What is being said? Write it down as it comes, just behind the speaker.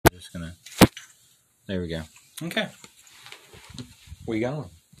just gonna. There we go. Okay. Where you going?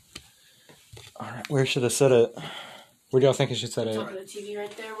 All right. Where should I set it? Where do y'all think I should set it? Over the TV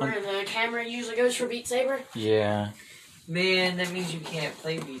right there, where the camera usually goes for Beat Saber. Yeah. Man, that means you can't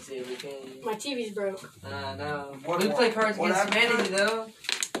play Beat Saber, can you? My TV's broke. No. We play Cards Against Humanity, though.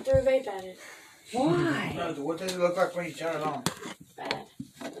 I threw a vape at it. Why? No, what does it look like when you turn it on? Bad.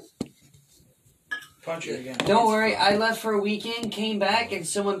 Punch it again. Don't worry, I left for a weekend, came back, and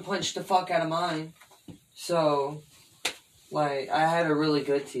someone punched the fuck out of mine. So, like, I had a really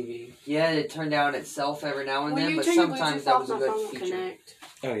good TV. Yeah, it turned down itself every now and then, but sometimes that was a good feature. Connect.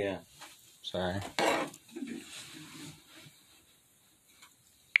 Oh yeah. Sorry.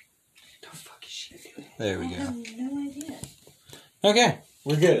 Don't fucking shit, dude. There we go. I have no idea. Okay,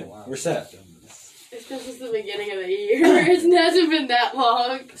 we're good. We're set. It's because it's the beginning of the year. It hasn't been that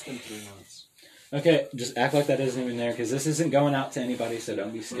long. It's been 3 months. Okay, just act like that isn't even there, because this isn't going out to anybody, so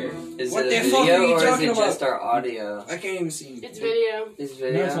don't be scared. Is What it a the fuck video are you or is talking it about? just our audio? I can't even see you. It's video. It's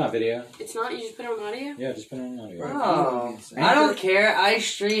video? No, it's not video. It's not? You just put it on audio? Yeah, just put it on audio. Oh, I don't care. I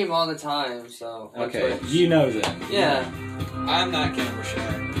stream all the time, so. Okay, you know then. Yeah. I'm not camera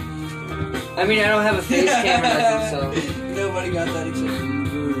shy. I mean, I don't have a face camera, nothing, so. Nobody got that except you.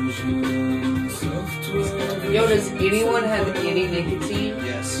 Yo, does anyone have any nicotine?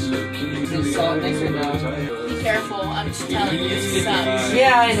 Yes. Just saw it next to now. Be careful. I'm just telling you. It sucks.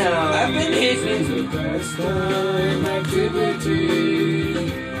 Yeah, I know. I've been hitting.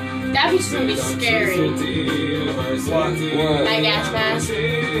 That'd just gonna be scary. What? My gas mask.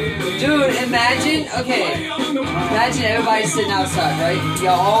 Dude, imagine everybody sitting outside, right?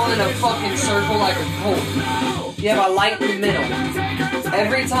 Y'all all in a fucking circle like a cult. You have a light in the middle.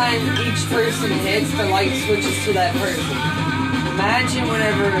 Every time each person hits, the light switches to that person. Imagine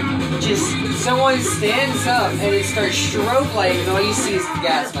whenever just someone stands up and it starts strobe lighting and all you see is the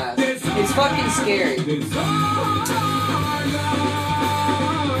gas mask. It's fucking scary. I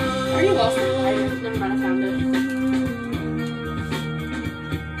already lost my lighter. Never mind, I found it.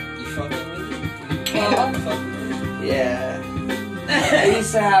 You fucking with me? Yeah. I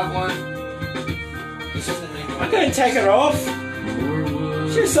used to have one. I'm gonna take it off.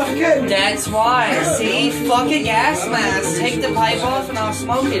 You're suffocating. That's why. See? Fucking gas mask. Take the pipe off and I'll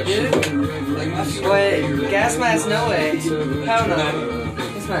smoke it, dude. But gas mask, no way. Hell no.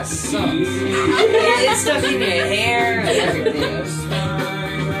 Gas mask sucks. It's stuck in your hair and everything.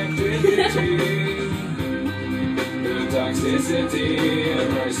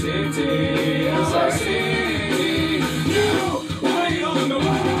 I'm sorry.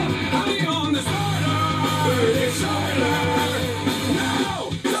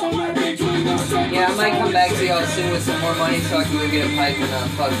 Yeah, I might come back to y'all soon with some more money so I can go get a pipe and a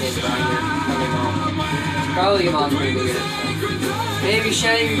fucking grinder. Probably your mom's gonna go get it. Maybe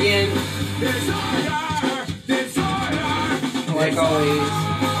shutting again. Like always.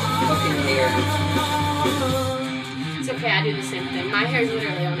 Fucking hair. It's okay, I do the same thing. My hair's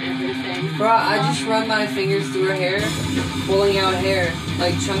literally on everything. Bro, I just run my fingers through her hair, pulling out hair,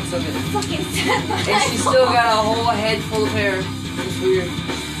 like chunks of it. Fucking set my And she's still got a whole head full of hair. It's weird.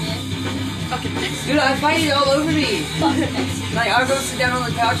 Fucking next. Dude, I find it all over me. Like, I'll go sit down on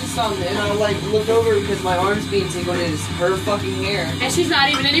the couch or something, and I'll, like, look over because my arm's being tickled and it's her fucking hair. And she's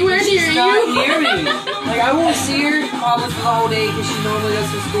not even anywhere near She's not you. near me. Like, I won't see her probably for the whole day because she normally does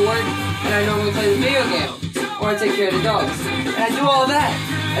some schoolwork, and I normally play the video game, or I take care of the dogs. And I do all that.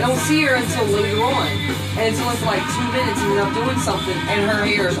 I don't see her until later on. And it's only for like 2 minutes, and then I'm doing something, and her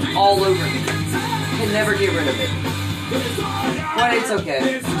hair is all over me. Can never get rid of it. But it's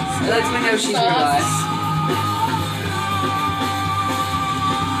okay. It lets me know she's nearby.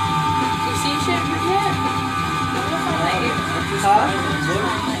 You see shit yet? Huh?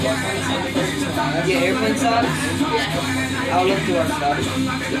 Yeah, airplane socks? Yeah. I'll look through our stuff.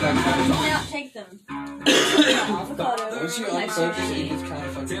 Now take them. Avocado. Once you Nice unfocus, sushi. it gets kind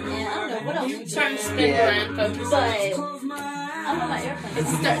of fucking. And I don't know what else we Starting to do. spin Yeah. around, focus. But I don't know about airplanes. It's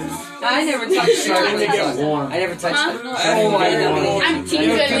starting. I never touched Starting to airplane get socks. warm. I never touched Huh? them. Oh, I know. I'm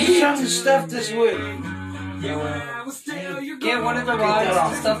teasing. Some stuff this wood. Get one of the rods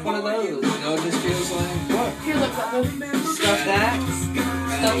and stuff one of those. You know what this feels like? What? Here, look, look. Stuff that.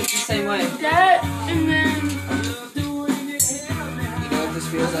 Stuff it the same way. That, and then... You know what this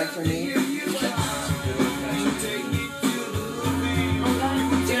feels like for me?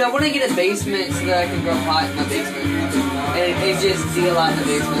 Dude, I want to get a basement so that I can grow pot in my basement. And just deal out in the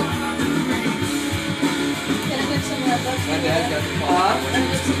basement. Gonna get somewhere above My dad got the Huh? Gonna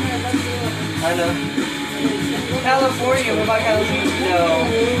get somewhere above zero. I know. California, what about California? No.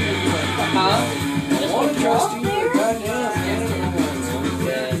 Huh? I want to trust you, but goddamn.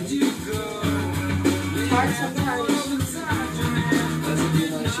 Yeah. sometimes. That's a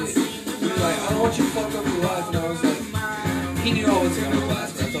dude my shit. He was like, I don't want you to fuck up your life. And I was like, he knew I was in my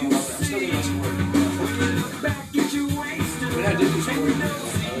class, but I told him, I was like, I'm still doing my sport. When I did do sport,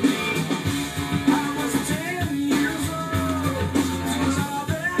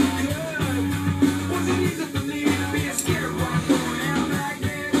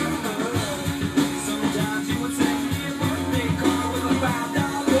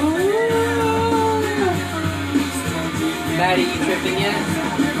 Maddie, you tripping yet?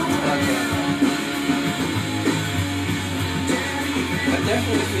 Okay. I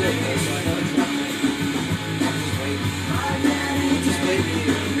definitely feel it though, so I know it's not good. Just wait.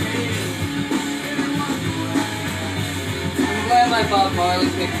 I'm glad my Bob Marley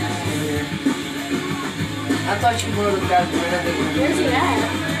pictures were here. I thought you would have gotten rid of it. Where's he at?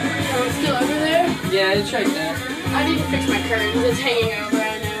 Oh, it's still over there? Yeah, it's right there. I need to fix my curtains. It's hanging over,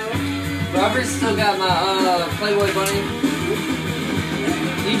 I know. Robert's still got my Playboy bunny.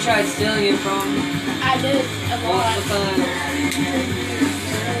 You tried stealing it from I did a lot. multiple times.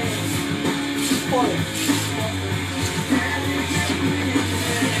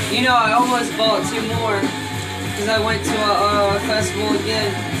 You know, I almost bought 2 more because I went to a festival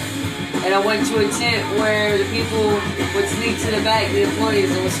again, and I went to a tent where the people would sneak to the back, the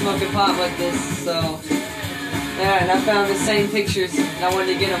employees, and was smoking pot like this. So, yeah, and I found the same pictures, and I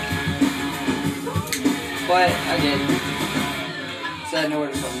wanted to get them, but I didn't. So I know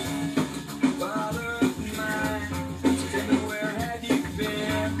where to find them.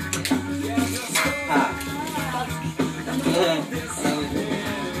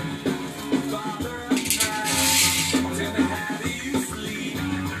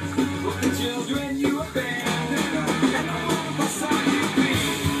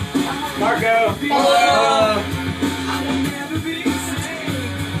 Marco! Hello!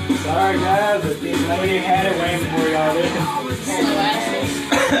 Sorry guys, but this lady had it waiting for y'all. Slow asses.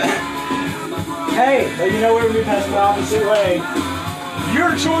 Hey, but you know where we pass the opposite way. Your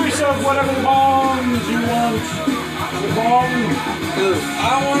choice of whatever the bombs you want. The bomb.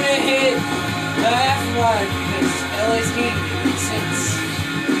 I want to hit the Afterlife because LSD makes sense.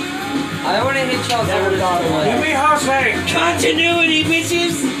 I want to hit y'all's Never oldest thought of boy. it. me Jose. Continuity,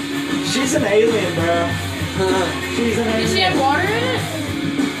 bitches! She's an alien, bro. She's an alien. Does she have water in it?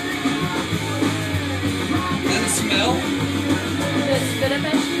 Does it smell? Does it spit up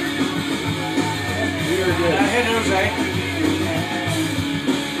at you? We were good. I hit Jose.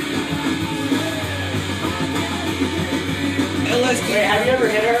 LSD. Wait, have you ever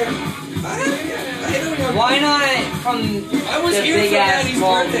hit her? I hit her. Why not from I was the here big for ass Daddy's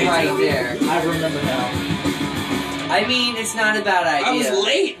ball birthday, right Toby. there? I remember now. I mean, it's not a bad idea. I was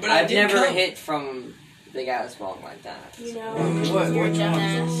late, but I I've did never come. hit from big ass ball like that. You know, What? you're a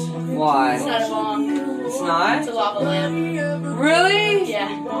dumbass. Why? It's not a bomb. It's not? It's a lava lamp. Really? Yeah.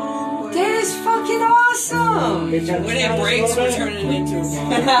 That is fucking awesome! When it breaks, we're turning it into a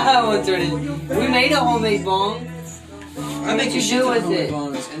bomb. I won't turn it. We made a homemade bong. I make you you do do with it?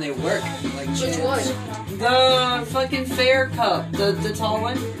 bombs, and they work like Which champs. one? The fucking fair cup, the tall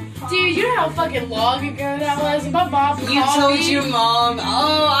one. Dude, you know how fucking long ago that was? My mom called You told me. your mom, oh,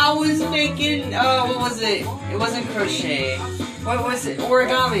 I was making, what was it? It wasn't crochet. What was it?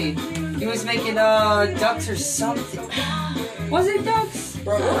 Origami. He was making, ducks or something. Was it ducks?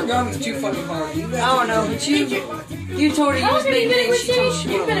 Bro, origami's too fucking hard. You I don't know, but you told her you How was long have you making been it in and she told City?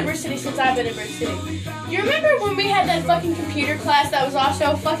 you. You've been in City since I've been in City. You remember when we had that fucking computer class that was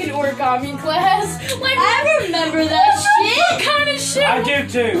also a fucking origami class? Like, I remember that shit. what kind of shit? I do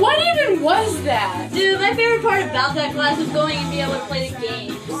too. What even was that? Dude, my favorite part about that class was going and being able to play the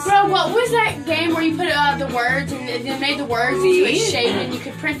game. Bro, what was that game where you put the words and it made the words into a shape and you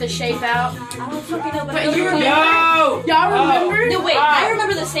could print the shape out? I don't fucking know, but But I you remember. remember? No! Y'all remember? No, wait, I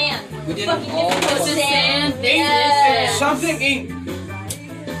remember the sand. We did Fucking all different What's the sand? This, Yeah. this, Something ink.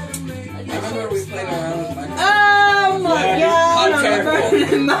 I remember we played around with my. Oh my Yeah, god, I'm I'm careful.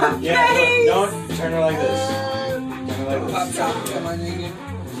 burning my Yeah, face. don't turn her like this. Turn her like Pop this. Tropica, my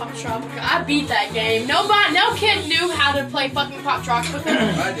nigga. Pop Tropica. I beat that game. No kid knew how to play fucking Pop Tropica.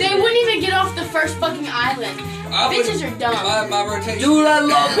 I They did. wouldn't even get off the first fucking island. I would- Bitches are dumb. My rotation. Dude, I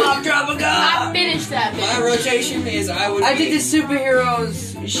love Pop I Tropica. finished that My bitch. rotation is I would. I be- did the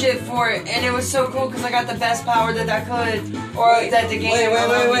superheroes shit for it, and it was so cool because I got the best power that I could, or that the game. Wait!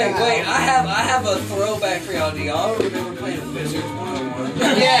 allowed me to I have. have a throwback for y'all. Do y'all remember playing Wizards 101?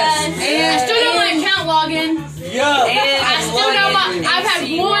 Yes, I and still know my account login. Yeah. And I still know my. I've had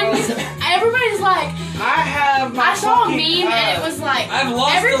one. Everybody's like, I have my I saw a fucking, meme and it was like, I've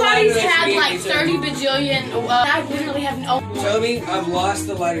lost everybody's the lighter had that you like gave me, 30 bajillion. I literally have no. Toby, I've lost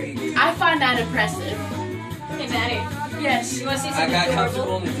the lighter you gave me. I find that impressive. Hey, Maddie. Yes. You want to see I something got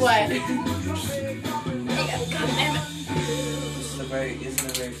adorable? comfortable. What? This isn't a very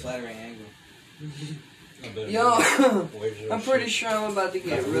flattering angle. Yo, I'm pretty sure I'm about to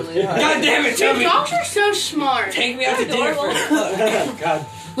get really high. God damn it, Dude, Toby! dogs are so smart. Take me out to dinner Adorable. first. God.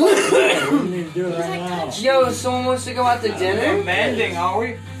 We need to do it right now. Yo, someone wants to go out to We're dinner? mending, are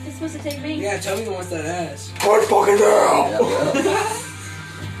we? It's supposed to take me. Yeah, Toby wants that ass. Hard fucking down.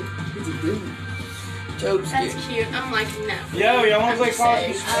 Joke's That's good. cute. I'm like, no. Yo, y'all want to play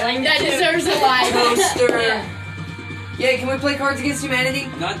cards? That deserves a like. Toaster. Yeah. Yeah, can we play Cards Against Humanity?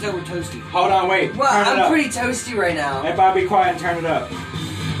 Not until we're toasty. Hold on, wait. Well, Turn it I'm up. pretty toasty right now. Everybody be quiet and turn it up. Oh,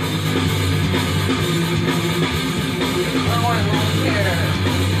 I don't care.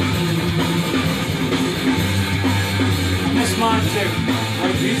 Miss mine too.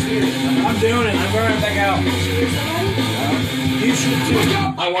 Wait, he's here. I'm doing it. I'm going back out. You should too.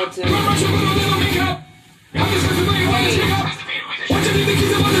 I want to.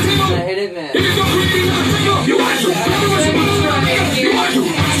 I hit it, man.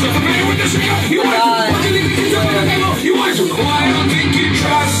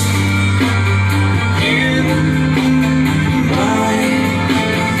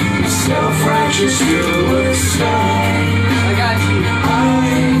 Self-righteous suicide. I got you. I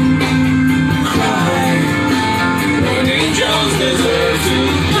cry when angels deserve to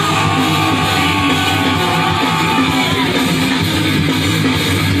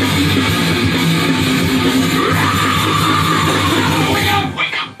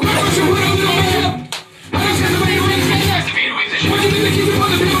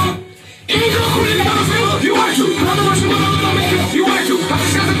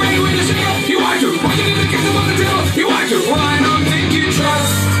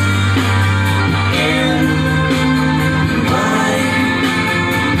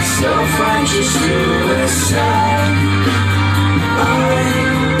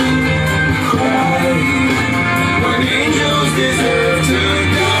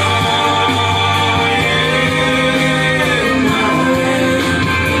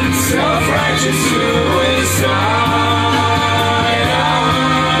self-righteous suicide.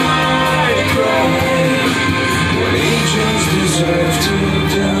 I cry when angels deserve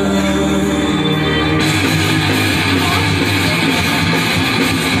to die.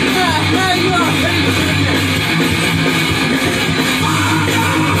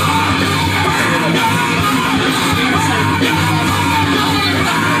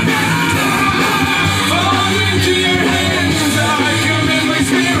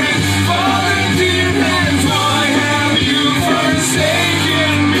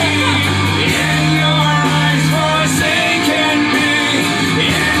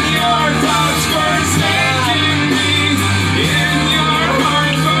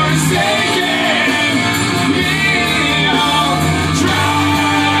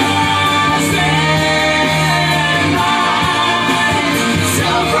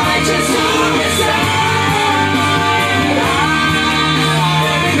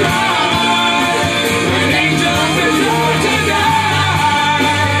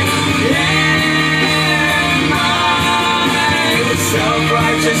 In my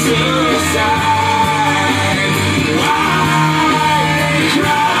self-righteous suicide, I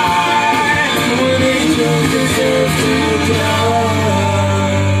cry when angels deserve to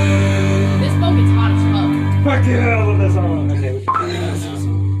die. This boat gets hot as fuck. Fuck yeah, I love that song. Okay, we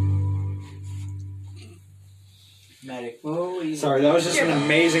Maddie. Holy. Sorry, that was just an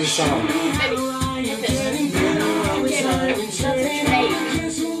amazing song. Baby, get this.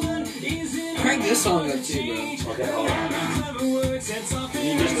 Crank this song up too, bro. Okay, hold on. You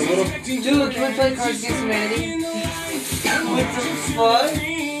need just a little. Dude, can we play Cards Against Humanity? What the fuck?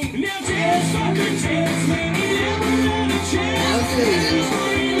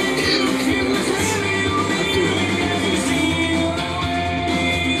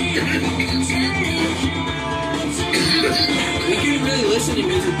 We can really listen to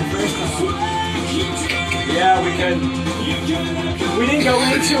music the first time. Yeah, we could. We didn't go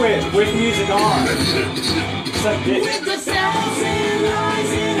into it with music on. Except it. The sounds.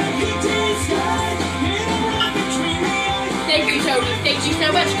 Thank you, Toby. Thank you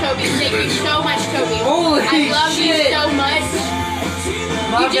so much, Toby. Thank you so much, Toby. Holy I love you shit. so much.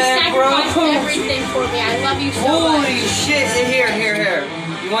 My You just bad, sacrificed bro. everything for me. I love you so Holy much. shit. Here.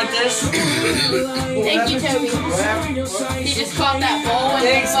 You want this? Thank you, Toby. He just caught that bowl and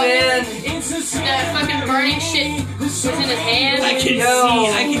Thanks, man. the fucking burning shit was in his hand. I can Yo.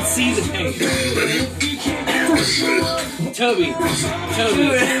 see the pain. Toby. Dude,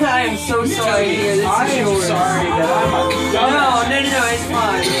 I am so sorry to hear this. I am sorry that I'm a dumbass. No, it's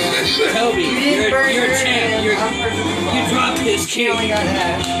fine. Toby, You didn't burn you're a your champ. hand. You I'm perfectly dropped this He only king. got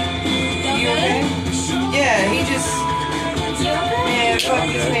ash. You okay? Yeah, he just. Man, fuck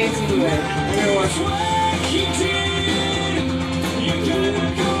his face anyway.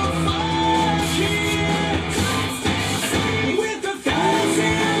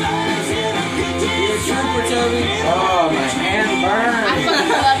 Trooper, Toby. Oh, my hand burns. I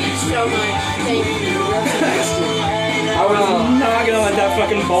fucking love you so much. Thank you. I was not gonna let that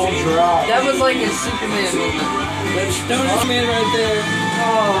fucking ball drop. That was like a Superman moment. That's Stoner's man right there.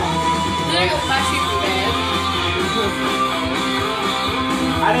 Oh. There goes my Superman.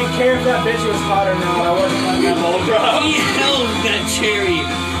 I didn't care if that bitch was hot or not. I wasn't letting that ball drop. He held that cherry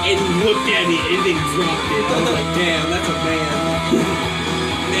and looked at it and then dropped it. I was like, damn, that's a man.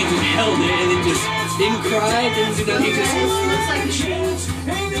 And then just held it and then just didn't cry, didn't do nothing. He just. Looks like a shit.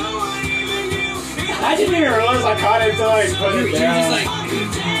 I didn't even realize I caught it until I put it You're down. just like.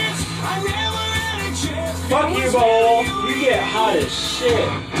 Fuck you, bowl. You get hot as shit.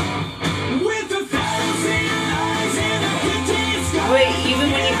 Wait, even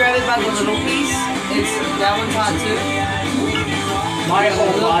when you grab it by the little piece, it's that one's hot too? My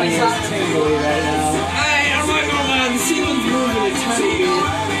whole body is tingly right now. I'm not gonna lie, the ceiling's moving a tiny bit.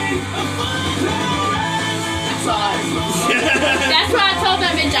 That's awesome. That's why I told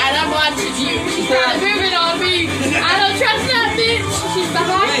that bitch I don't watch you. She's not moving on me. I don't trust that bitch. She's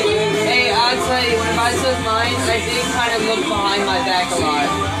behind you. Hey, I'd say when I took mine, I did kind of look behind my back a lot.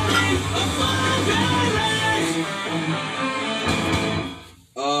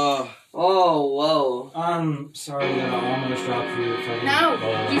 Oh, whoa. I'm sorry that I almost dropped your fucking No,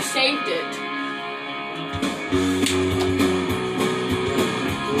 bowl. you saved it.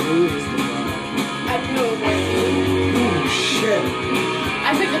 I knew it was you. Oh, shit.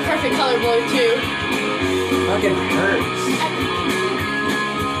 I picked the perfect color blue too. Fucking hurts.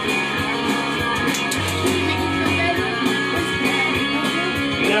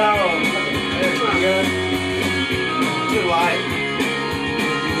 No. It's not good. Too light.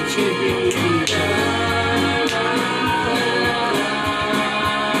 The champion would be.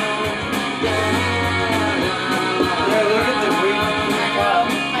 Yeah, look at the green.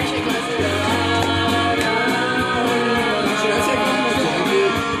 My shit goes through the Should I take off my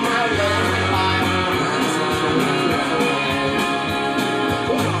jacket?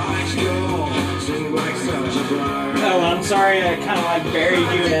 Oh, I'm sorry I kind of like buried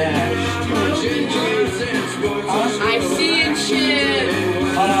you in ash. I see it shit.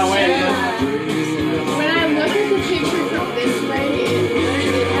 Oh, no, wait. When I look at the picture from this way,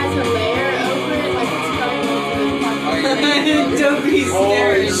 it has a layer over it, like it's coming over the Don't be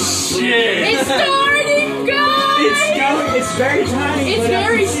Holy scared. shit. It's starting, guys! It's going. It's very tiny. It's but I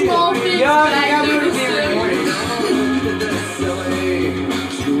very can see it. small things, Yo, but I I got noticed moved them.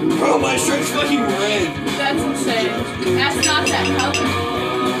 Bro, my shirt's fucking red. That's insane. That's not that color.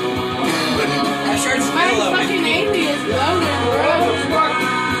 My shirt's My yellow. fucking aliens loaded, bro.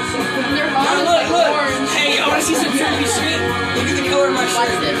 And their bottom's Look, like look. orange. Hey, I want to see some trippy shit. Look at the color of my Watch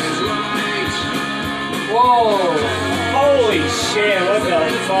shirt. this. Whoa. Holy shit! What the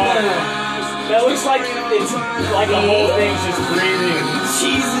fuck? That looks like it's like the whole thing's just breathing.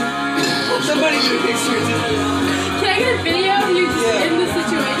 Jesus. Somebody get a picture of this. Can I get a video of you just Yeah. in the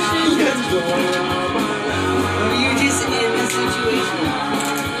situation? Were you just in the situation?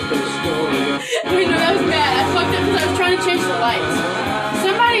 Wait, no, that was bad. I fucked up because I was trying to change the lights.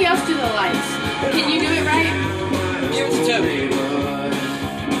 Somebody else do the lights. Can you do it right? Give it to Toby.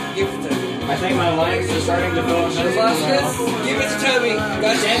 Give it to Toby. I think my legs are starting to feel Velasquez? Give it to Toby.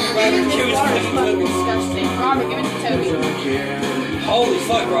 God damn it, Robert. Give it to fucking Fucking Toby. disgusting. Robert, give it to Toby. Holy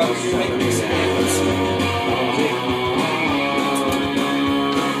fuck, Robert. You're making me sick.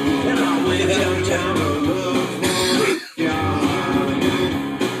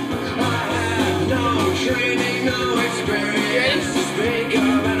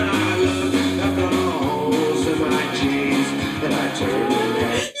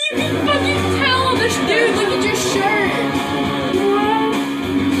 You can fucking tell this dude. Look at your shirt.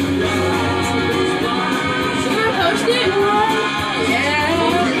 Can I post it?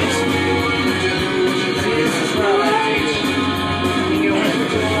 Yeah.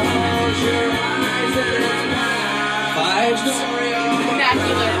 Five?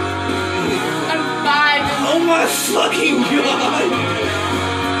 Immaculate. I'm 5. Oh my fucking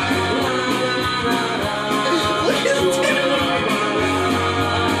god!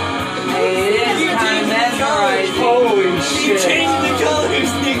 Hey, it is kind of mesmerizing. Holy You shit! changed the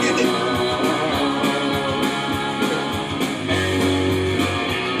colors, nigga.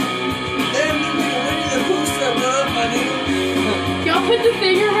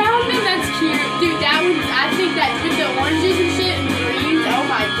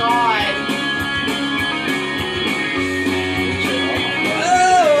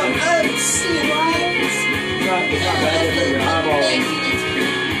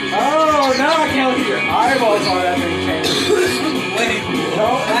 eyeballs on that thing changes. Wait,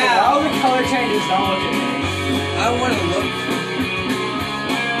 All the color changes, don't look at me. I want to look.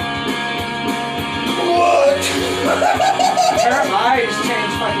 Her eyes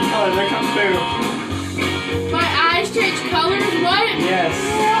change fucking color. There comes Boo. My eyes change colors? What? Yes.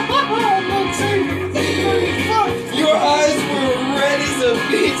 Your eyes were red as a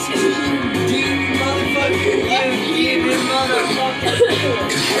bitch. Deep motherfucker. You motherfucker.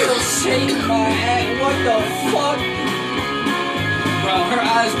 It'll shake my ass. What the fuck? Bro, her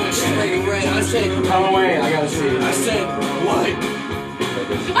eyes went straight red. I said, Oh wait, I gotta see. I said, what?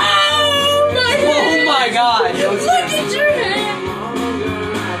 Oh my Oh head! my god. Look at your head!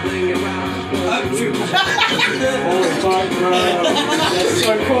 Holy fuck, bro. That's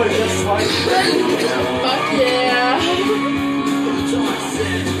so cool, just like Fuck yeah! Fuck yeah.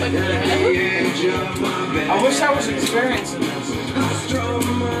 I wish I was experiencing this.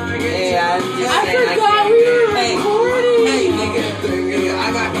 Hey, I'm just I saying, forgot we were Hey, recording! hey, nigga, I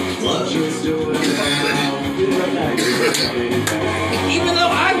got the plug. Even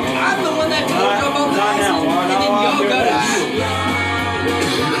though I'm the one that told you about the accident, and then y'all got it.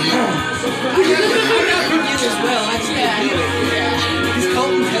 I got forget as well. I just didn't do it. Because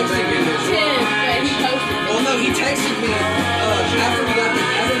Colton texted me. Tim, but he posted it. Well, no, he texted me after we got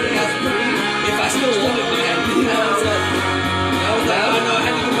free. If I still love it, man. You know, I was like, oh no, I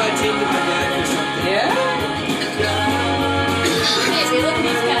had to give my tape to my dad or something. Yeah? Hey, we look at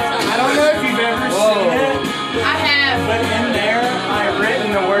these cats on. I don't know if you've ever seen it, I have. but in there I've written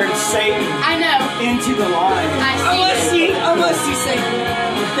the word Satan I know. into the line. I see it. I must see Satan.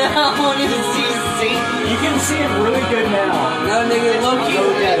 I wanted to see Satan. You can see it really good now. No, nigga, low-key, Go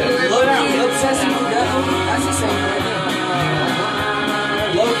get it. obsessed with the devil. That's the same right there.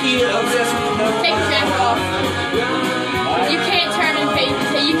 Low-key, obsessed with the devil. Take your jacket off. You can't turn and face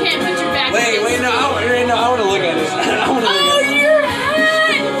it. You can't put your back Wait, no, I want to look at it. I want to look Oh, at it. your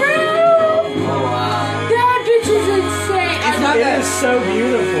hat, bro! Oh wow. That bitch is insane. It is so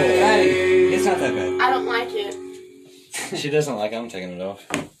beautiful. Hey, it's not that bad. I don't like it. She doesn't like it. I'm taking it off.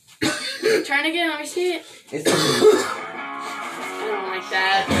 Turn again, let me see it. It's I don't like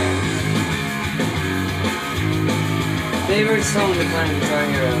that. Favorite song to play Guitar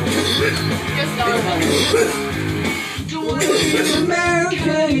Hero? Just Starbucks.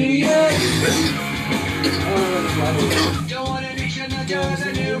 American, yeah.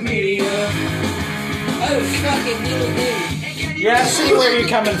 Oh, fucking little dude. Yeah, I see where you're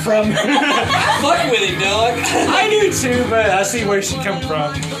coming from. Fuck with it, dog. I do too, but I see where she come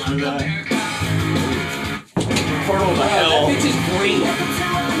from. Portal to That hell. bitch is green.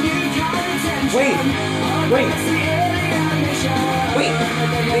 Wait. What?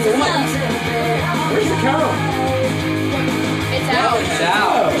 Where's the cone? It's out. It's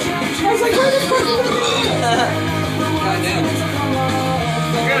out. I was like, where the fuck is it? Goddamn.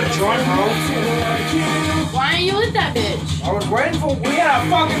 I got a joint, bro. Why ain't you with that bitch? I was waiting for. We had a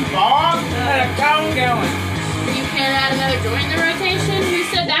fucking bomb and a cone going. You can't add another joint in the rotation? Who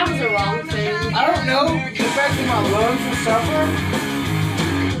said that was a wrong thing? I don't know. The fact that my lungs will suffer.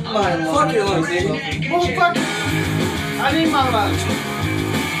 Fuck your lungs, nigga. Well, fuck. I need my lungs.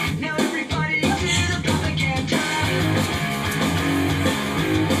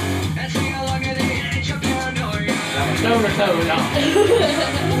 No.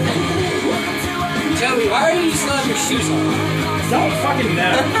 Joey, why are you still have your shoes on? Don't fucking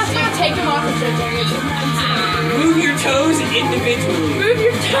know. Dude, take them off and show Jerry. Move your toes individually. Move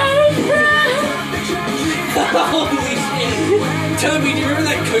your toes, bro! Holy shit. Toby, do you remember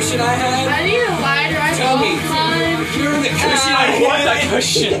that cushion I had? I need a lighter. I Toby, lost mine. do you remember the cushion I I want had? that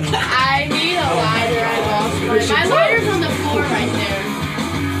cushion. I need a lighter. I lost mine. My lighter's on the floor right there.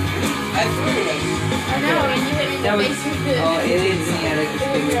 I threw it at you. I know, and you hit me in That the was. face with it. Oh, aliens in the attic. So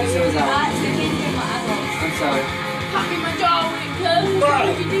was that. I'm sorry. Pop me my jaw when it comes. Why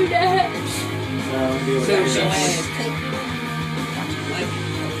would you do that? So she went.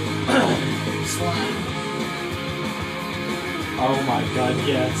 Oh my god,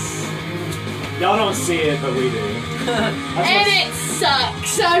 yes. Y'all don't see it, but we do. And it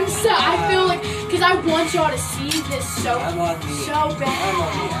sucks. I feel like, because I want y'all to see this so I'm on the bad.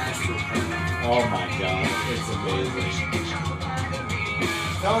 astral plane. Oh my god, it's amazing.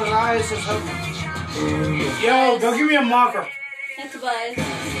 Those eyes just open. Yo, go give me a marker. That's buzz.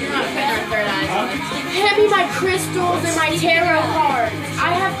 You're not putting our third eyes on. Hand me my crystals and my tarot cards.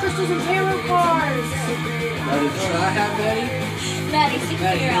 I have crystals and tarot cards. You know what I have, Maddie? Maddie, stick your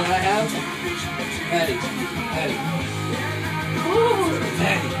Maddie, you ear know what I out. have? Maddie. Ooh.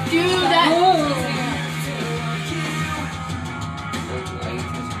 Maddie. Dude, that.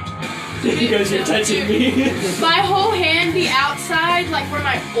 Because you're touching me. My whole hand, the outside, like where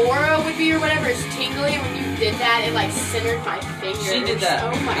my aura would be or whatever, is tingly. And when you did that, it like centered my fingers. She did that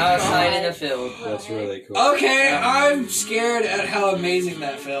Oh my outside God. in the field. That's really cool. Okay, I'm scared at how amazing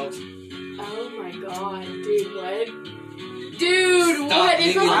that felt. Oh my God, dude, what? Dude, what?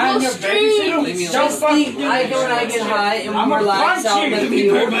 It's a I'm little your stream. Leave me alone. Just think, I go when I get high and I'm we gonna relax punch out in you. the Let me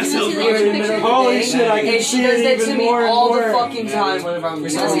field. burn myself. Here in the middle of the Holy day. shit, I can And she see does it that to even me more and all the more. fucking time whenever I'm You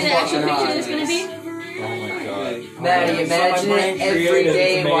want to see the actual fucking picture that's high. gonna be? Oh my god. Maddie, So imagine my brain it every created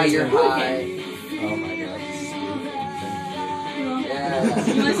day while amazing. you're high. Oh my god. This is beautiful. Yeah.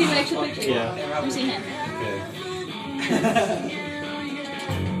 You want to see the actual picture? Yeah. Let me see him. Okay.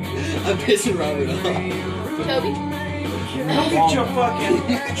 I'm pissing Robert off. Toby. Look at your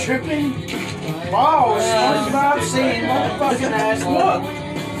fucking tripping balls. SpongeBob saying motherfucking ass. Look.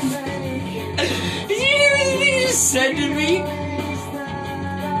 Did you hear anything you just said to me?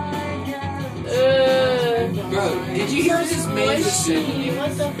 Bro, did you hear what this man just said?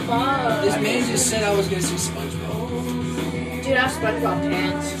 What the fuck? This man just said I was gonna see SpongeBob. Dude, I have SpongeBob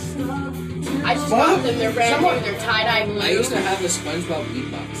pants. I just got them. They're brand new. They're tie-dye blue. I used to have a SpongeBob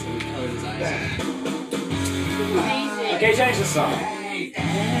beatbox that would color his eyes. Amazing. Okay, change the song.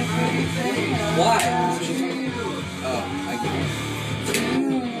 Why? Oh, I get it.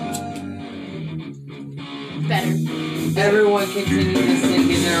 Better. Everyone continue to sing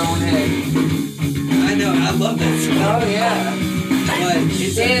in their own head. I know, I love that song. Oh yeah. But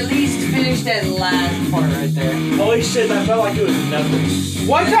it's They at least finished that last part right there. Holy shit, that felt like it was nothing.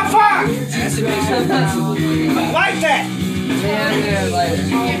 What the fuck? acid makes your pencil look like Like that! Man, they're like,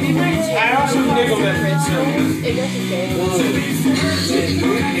 I also niggled it. It doesn't care. Whoa. Man,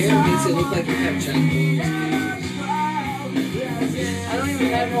 your hair makes it look like you have giant I don't even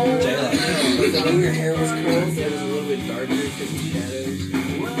have holes. balls. The way your hair was curled, it was a little bit darker because of shadows.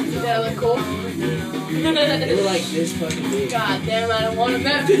 Does that look cool? They were like this fucking big. God damn, I don't want them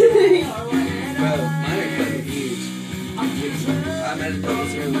that big. Bro, mine are fucking huge. I'm at a double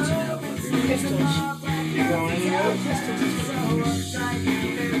zero with you now, fucker. Pistols.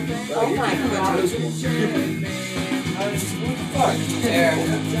 Oh my god. there.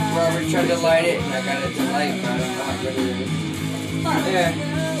 Robert tried to light it, and I got it to light, but I don't know how good it is. There.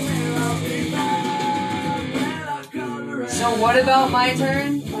 So what about my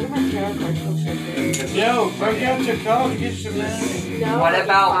turn? Yo, break out your car to get some money. No, What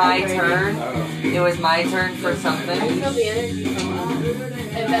about my vibrating. turn? It was my turn for I something. feel the energy come up.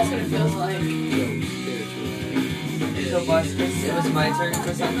 And that's what it feels like. So Buskus, it was my turn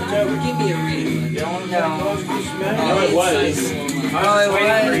for something. Yo, Give me a reading, you man. want to No. play close to some money? No, No, it was. Oh, it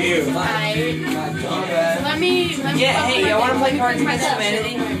waiting for was. you. Alright. Let me Yeah, hey, y'all wanna play Cards Against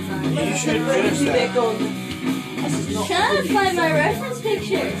Humanity? You should finish that. Trying to find my reference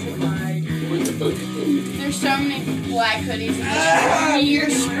picture. There's so many black hoodies in this You're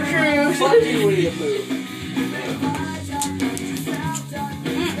screwed. Fuck you, Winnie the Pooh.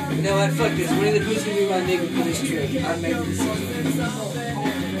 You know what? Fuck this. Winnie the Pooh's gonna be my nigga for this trip. I'm making this decision.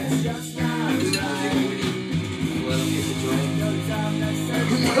 Let him get the joint.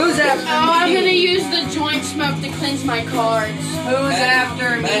 Who's after Oh, I'm me? gonna use the joint smoke to cleanse my cards. Who's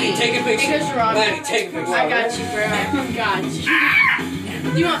after me? Maddie, take a picture. Because Robert. Maddie, take a picture. I got you, bro. I got you.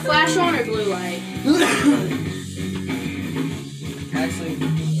 Do you want flash on or blue light? Actually,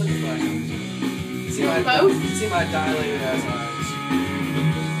 put the flash on. See my Both? See my dilated ass eyes.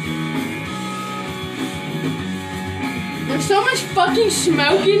 There's so much fucking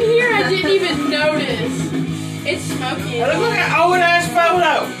smoke in here, I didn't even notice. It's smoky. Look at old ass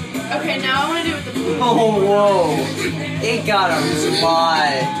photo. Okay, now I want to do it with the blue. Oh, whoa. It got a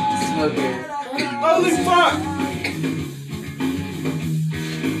lot smoker. Holy fuck!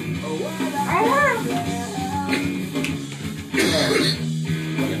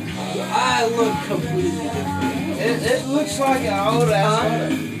 I look completely different. It looks like an old ass photo.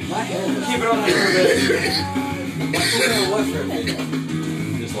 My hair looks. Keep it on there for a bit. What for a bit?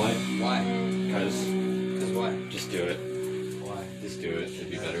 Just like, Why? because, Because why? just do it. Why? Just do it. It'd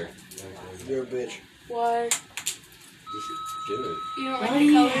be better. You're a bitch. What? Just do it. You don't like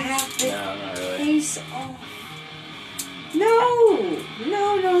the colors? No, not really. Case off. No,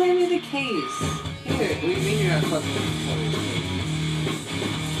 don't hand me the case. Here, what do you mean you're not fucking with colors?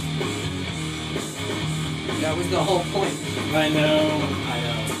 That was the whole point. I know.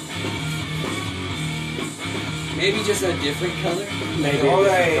 Maybe just a different color? Maybe. Or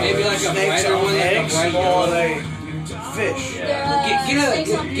they Maybe like a snakes brighter on one, like a eggs, bright or yellow. they fish.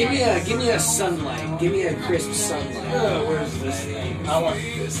 Give me a sunlight. Give me a crisp sunlight. Where's this thing? I want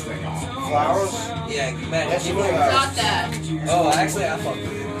this thing on. Flowers? Yeah, man. That's Give what me I Got that. Oh, actually, I fuck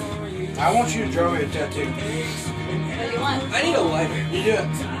with it. I I want you to draw me a tattoo. What do you want? I need a lighter. You do it.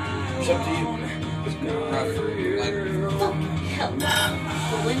 It's up to you. Is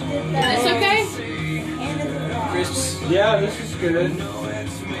this okay? Crisps. Yeah, this is good.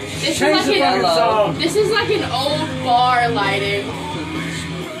 This Change is the like fucking song. this is like an old bar lighting.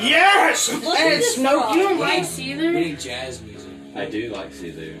 Yes! Look And at it's this smoke. song. You don't You like like Seether? We need jazz music. I do like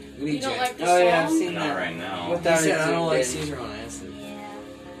Caesar. We need You don't jazz. like the Oh song? yeah, I've seen Not that. right now. Without He said, it, I don't like Caesar on acid.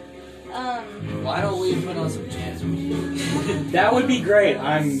 Yeah. Why don't we put on some jazz music? That would be great.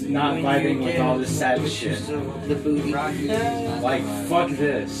 I'm not vibing with all this sad shit. The booty. Like, fuck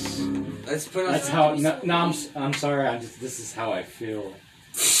this. Let's put on. That's how. No, I'm sorry. This is how I feel.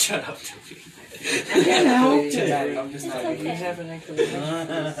 Shut up, Trippy. I can't help it. I'm just It's not. okay. You have an echo.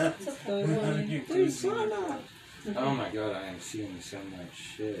 It's okay. Oh my god, I am seeing so much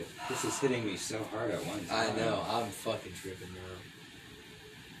shit. This is hitting me so hard at one I time. know. I'm fucking tripping now.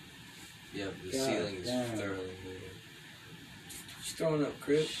 Yep, the God ceiling is damn. thoroughly moving. She's throwing up,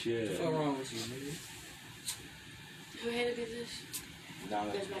 Crip. Shit. What the fuck wrong with you, nigga? Who had to do this?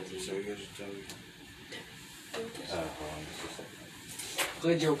 There's my team. So you guys just tell me. Who did this? Hold on just a second.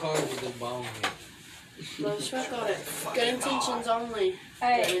 Play your cards with this bomb here. Low smoke on it. Good intentions only. Good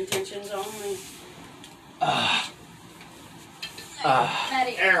Alright, intentions only.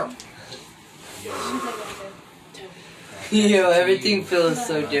 Maddie. Ow. Yo, everything feels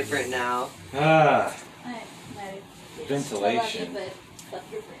so different now. Ah, Alright, Maddie. ventilation. I love you, but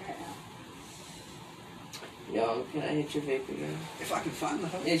fuck your friend right now. Yo, can I hit your vape again? If I can find the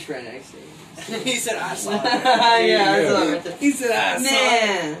hoe. It's right next to you. He said I saw it. Yeah, I saw it. He said I saw it.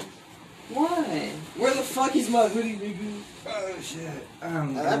 Man, why? Where the fuck is my hoodie, nigga? Oh shit.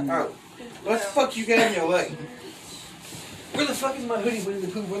 What the fuck you got in your leg? Where the fuck is my hoodie, Winnie the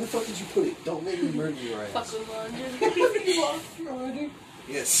Pooh? Where the fuck did you put it? Don't make me murder you right now. Fuck with London.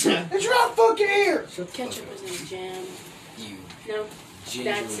 Yes. It's right fucking here. Ketchup is in jam. You No,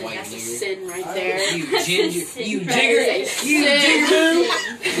 ginger that's it. white That's a nigger. sin right there. You That's ginger. a sin You right digger. there. You digger.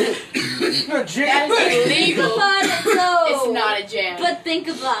 That is illegal. Think about it though. It's not a jam. But think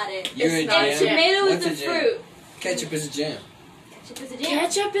about it. You're a It's not a If jam. jam. tomato What's is a a jam? fruit, Ketchup is a jam. ketchup is a jam.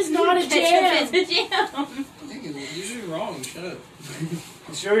 Ketchup is not a jam. Ketchup is a jam. You're usually wrong. Shut up.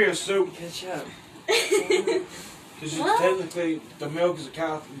 Show you a soup. Ketchup. Because What? technically the milk is a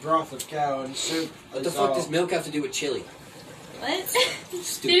cow, broth of cow, and soup. What the is fuck all- does milk have to do with chili? What?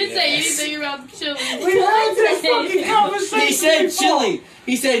 Stupid He didn't say ass. anything about chili. We had this fucking conversation. He said before. chili.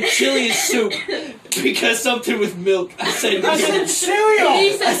 He said chili is soup because something with milk. I said cereal.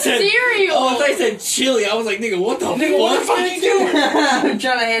 He said cereal. Oh, I thought he said chili. I was like, nigga, what the Nigga, what the fuck you doing? I'm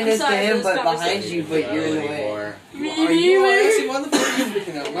trying to hand this sorry to for him, this but behind conversation. you, but you're in the way. Anymore. Are you actually? Why the fuck are you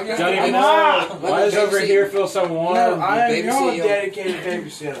freaking out? Don't even know. Ah! Why does over here feel so warm? No, I am babysit, your yo. dedicated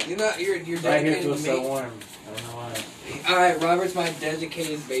babysitter. You're not. You're Right here dedicated feels to so me. warm. I don't know why. All right, Robert's my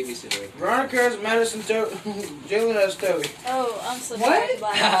dedicated babysitter. Veronica has medicine, Jalen has Toby. Oh, I'm so What? sorry,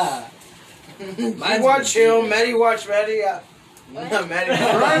 Bob. You watch him, Maddie watch Maddie. Not Maddie.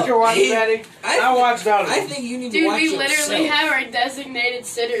 Veronica watch Maddie. I watch Donovan. I think you need to Dude, watch we literally yourself. have our designated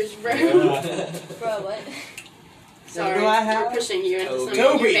sitters, bro. Bro, what? Sorry, Do I have- we're pushing you into something.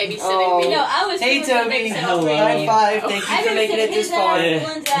 Toby. You're babysitting Oh. me. No, I was Hey, doing Toby. the Hello. High five. Thank you I for making it this far.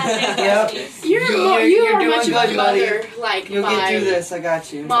 Yep. You're You're much doing of a good, buddy. mother, like You'll get through my this. I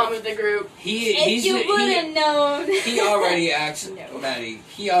got you. mom of the group. If you would have known. He already acts, No. Maddie.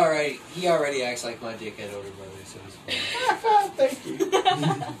 He already acts like my dickhead older brother. So it's fine. Thank you.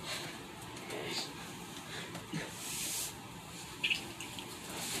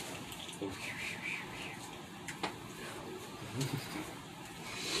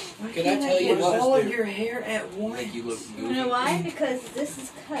 Can I tell you What what? does All this of do? your hair at once. Make you look You goofy. know why? Because this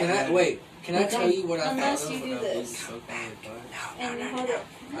is cut. Can I wait? Can I tell you what I Unless thought you of do when I was this. so And you hold it.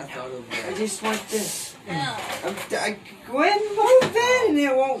 I thought of. I just want this. No. I go ahead and move that and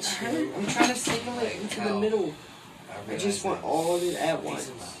it won't hurt. I'm trying to single it into the middle. I just want all of it at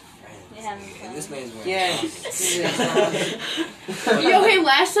once. And this man's wearing. Yes. Yo, hey,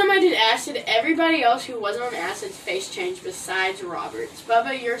 last time I did acid, everybody else who wasn't on acid's face changed besides Robert's.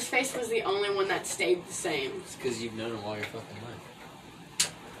 Bubba, your face was the only one that stayed the same. It's because you've known him all your fucking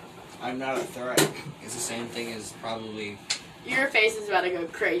life. I'm not a threat. It's the same thing as probably. Your face is about to go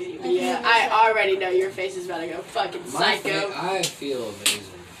crazy, but yeah, I already know your face is about to go fucking psycho. I feel amazing.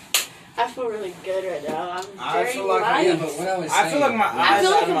 I feel really good right now. I'm I very feel like light. Yeah, but what I was saying. I feel like my I eyes feel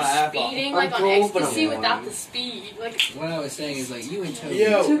out like of my I'm eyeball. speeding, I'm like on cool, but I'm ecstasy warm. without the speed. Like, What I was saying is like you and Toby.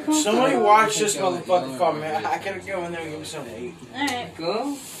 Yo, somebody watch this Yo, motherfucker yo, for me. yo, I gotta go in there and give me something to eat. Alright.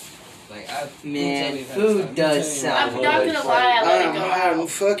 Go. Like I. Man, let me tell you food something. does Let me tell you sound I'm not gonna lie, I let it go. I I'm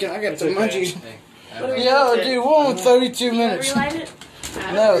fucking. I got It's the okay. munchies. What do we Yo, do? dude, we're on 32 You wanna minutes. relight it?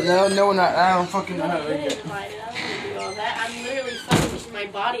 No, we're not. I don't fucking know. No, I didn't relight it. I don't want to do all that. I'm literally fucking. My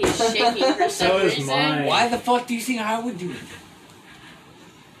body is shaking for some So is reason. mine. Why the fuck do you think I would do it?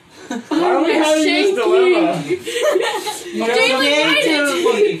 Why are we having this dilemma? You Dude, relight it.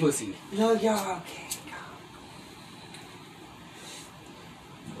 Monkey pussy. No, y'all okay.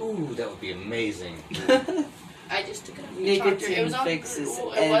 Ooh, that would be amazing. I just took it off the Nicotine charger. It was on, fixes it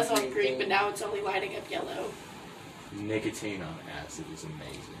was on green, everything. but now it's only lighting up yellow. Nicotine on acid is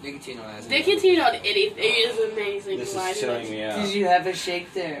amazing. Nicotine on acid. Nicotine on anything is amazing. This is lighting chilling up. me out. Did you have a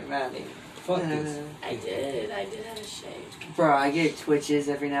shake there, Maddie? Fuck this. I did have a shake. Bro, I get twitches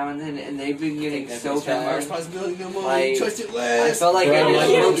every now and then, and they've been getting so bad. responsibility no more. Like, Trust it I less. felt like I Bro, just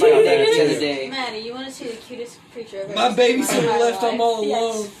like- looked like that the other day. Maddie, you want to see the cutest creature ever? My babysitter My left. I'm life. all Yes.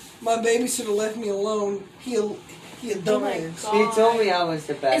 alone. My babysitter left me alone. He a Oh my dumbass. God. He told me I was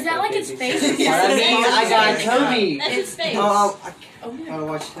the best. Is that like his face? But I mean, I got Toby. That's his face. Oh my I'll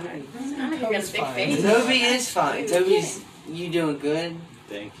watch tonight. God. He got a big face. Toby is fine. Toby's, you doing good?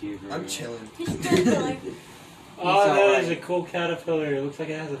 Thank you, bro. I'm chilling. He's a caterpillar. Oh, that alright. is a cool caterpillar. It looks like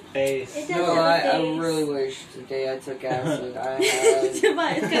it has a face. It does No, have a I face. really wish the day I took acid, I had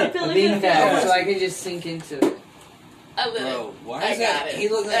Divine, it's got a pillar a for bean a bag face. so I could just sink into it. I live Bro, it. why I is got that? it. He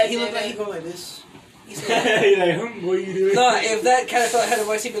looked I like he did looked like it. he going like this. He's like, what are you doing? No, if that caterpillar had a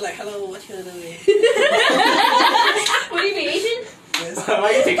voice, he'd be like, "Hello, what you doing?" What are you, Asian? Yes.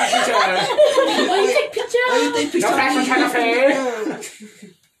 Why you take a picture? Why you take picture? Why you think No fashion kind of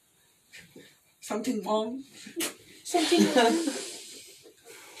picture? Something wrong.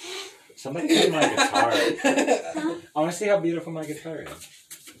 Somebody play my guitar. I want to see how beautiful my guitar is.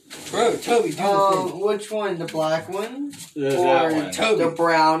 Bro, Toby, do the thing. Which one? The black one? There's Or that one. Toby. the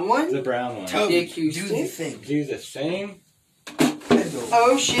brown one? The brown one. Toby, Dick do the Houston? thing. Do the same? Hello.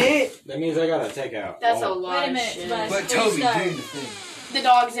 Oh shit! That means I gotta take out. That's a all- lot Wait a of minute, shit. Tobias. But Before you Toby, start. do the thing. The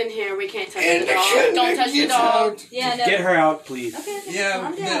dog's in here. We can't touch And the the dog. kid Don't touch the gets dog. out. Yeah, no. Get her out, please. Okay, okay. Yeah,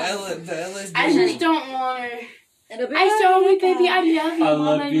 Calm the down. LSD. I just don't want her. It'll be I saw alright, my baby. I love you, I Mom.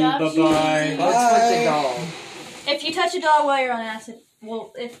 love you. love Bye-bye. What's with the Bye. dog? If you touch a dog while you're on acid,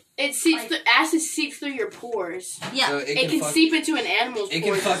 well, if It seeps. The acid seeps through your pores. yeah, So It can fuck- seep into an animal's it can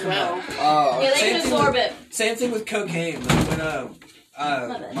pores fuck as them well. up. Oh, yeah, they Same can thing absorb it. Same thing with cocaine. Like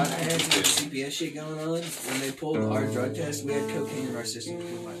when bad. my parents had CPS shit going on, when they pulled our drug test, we had cocaine in our system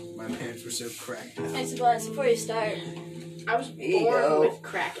because my parents were so cracked out. Hey, Tobias, before you start, I was There you born go. with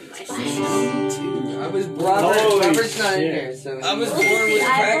crack in my system. I was born. Robert's not in shit. here, so I was Look born at the with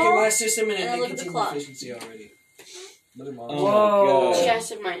crack in eyeball, my system and and a then look at the nicotine clock. deficiency already. Look at mom. Oh Whoa. my She god.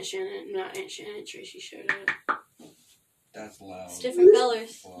 asked if my Aunt Shannon, not Aunt Shannon, Tracy showed up. That's loud. it's different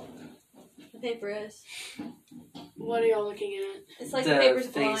colors. Fuck. The paper is. What are y'all looking at? It's like the the paper's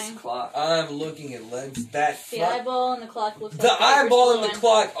face glowing. clock. I'm looking at legs. That The fuck. eyeball and the clock looks like The paper's eyeball and the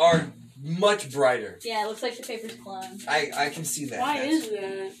glowing. clock are much brighter. Yeah, it looks like the paper's glowing. I can see that. Why That's- is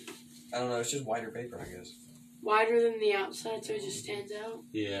that? I don't know. It's just whiter paper, I guess. Wider than the outside, so it just stands out.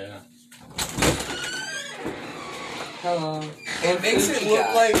 Yeah. Hello. It makes food it you look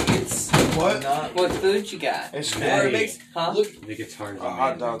got? like it's not. What food you got? It's Or Maddie. it makes Huh? look. The guitar's a hot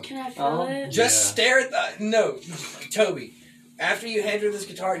amazing. dog. Can I feel Oh. it? Just Yeah. stare at the no, Toby. After you hand her this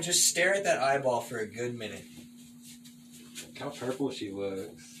guitar, just stare at that eyeball for a good minute. Look how purple she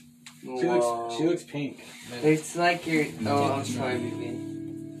looks. She Whoa. looks. She looks pink. It's like you're. Oh, I'm sorry, baby.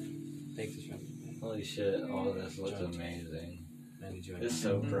 Take this from me. Holy shit! All of this looks amazing. Man, did you It's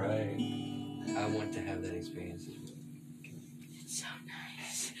so bright. I want to have that experience as well. So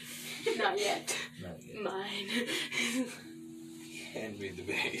nice. Not yet. Not yet. Mine. Hand me the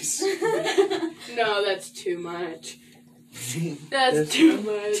bass. No, that's too much. That's too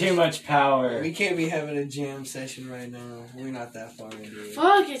much. Too much power. We can't be having a jam session right now. We're not that far into it.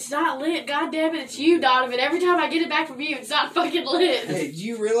 Fuck, it's not lit. God damn it, it's you, Donovan. Every time I get it back from you, it's not fucking lit. Hey, do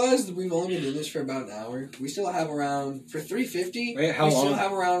you realize that we've only been doing this for about an hour? We still have around, for 350, Wait, how we long? still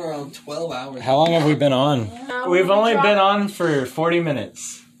have around 12 hours. How long have we been on? No, We've we only dropped- been on for 40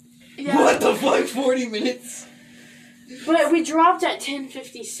 minutes. Yeah. What the fuck, 40 minutes? But we dropped at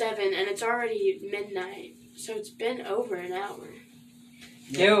 10:57, and it's already midnight. So it's been over an hour.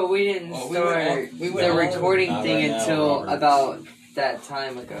 Yeah, but we didn't Oh, we start went the all- recording Not thing right now, until Robert. about that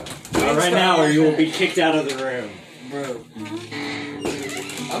time ago. Not right now, or you will be kicked out of the room. Bro.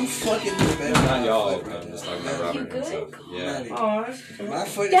 I'm fucking the bed. Not y'all. Right I'm now. just talking about You Robert good? himself. Yeah. Maddie, Oh, my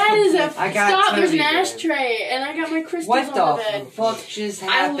foot That is complete- a I got stop. There's an Toby, ashtray, and I got my crystals what on the bed. the fuck just I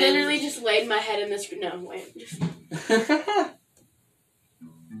happened? literally just laid my head in this. No, wait. Just,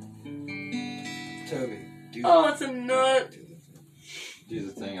 Toby, do oh, it's a nut. do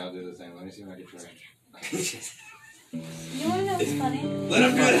the thing, I'll do the thing. Let me see if I can try. You wanna know what's funny? Let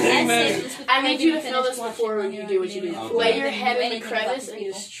him do the thing, man. I need you to feel this before you do what you do. Lay your head in the crevice and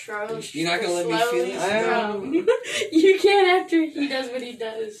just stroke. You're not gonna let me feel it? I am. You can after he does what he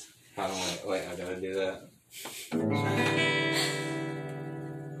does. How do I? Wait, I gotta do that. Oh my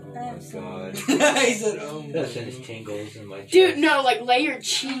god. He said, oh my That sends tingles in my chest. Dude, no, like lay your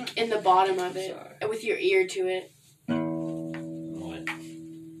cheek in the bottom of it with your ear to it. What?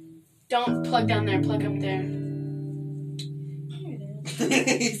 Don't plug down there, plug up there.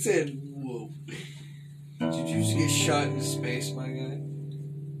 He said, whoa. Did you just get shot into space, my guy?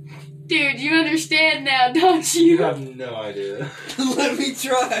 Dude, you understand now, don't You you? have no idea. Let me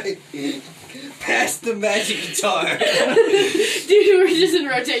try. Pass the magic guitar. Dude, we're just in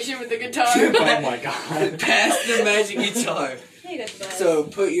rotation with the guitar. Oh my god. Pass the magic guitar. There you go, Tobias. So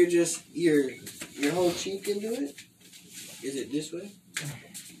put your whole cheek into it. Is it this way?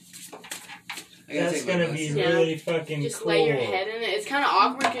 I gotta That's take my gonna be glasses Yeah. really fucking Just cool. lay your head in it. It's kind of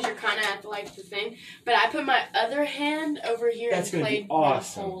awkward because you're kind of at like the thing. But I put my other hand over here That's and gonna be played where the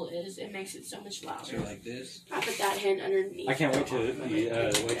awesome. hole is. It makes it so much So louder. like this. I put that hand underneath. I can't wait to wait see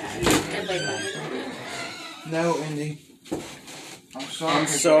and lay my head on it. No, Indy. I'm sorry. I'm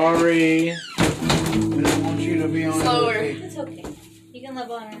sorry. I didn't want you to be on Slower. it. It's okay. You can live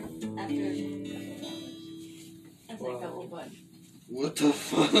on her after. That's like that little bud. What the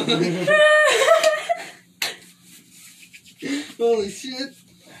fuck? Holy shit.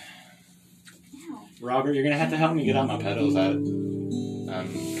 Robert, you're gonna have to help me get out my pedals. I'm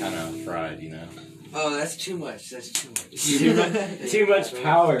kind of fried, you know. Oh, that's too much. That's too much. Too much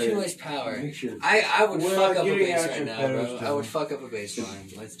power. Too much power. Make sure. I would We're fuck up a getting bass out right your now, pedals bro. I down. would fuck up a bass line.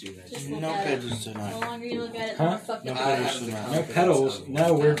 Let's do that. Just No look at it. pedals The tonight. longer you look at it, the Huh? more fucked No up I it pedals is. have the tonight. No pedals.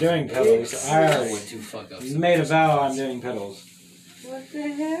 No, we're doing pedals. I I already want to fuck up. you made a vow. I'm doing pedals. What the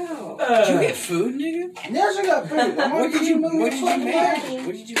hell? Did you get food, nigga? Yes, I got food. What did you make? What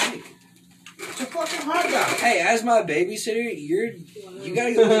did you make? It's a fucking hot dog. Hey, as my babysitter, you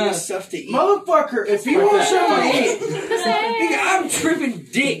gotta go get your stuff to eat. Motherfucker, if you want something to eat, Nigga, I'm tripping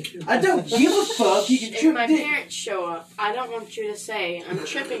dick. I don't give a fuck. You can If trip my dick. parents show up, I don't want you to say I'm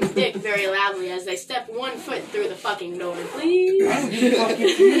tripping dick very loudly as they step 1 foot through the fucking door, please. I don't give a fuck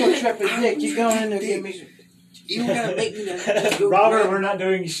if you gonna trip a dick. You going in there and give me some. You don't gotta make me that. Robert, we're not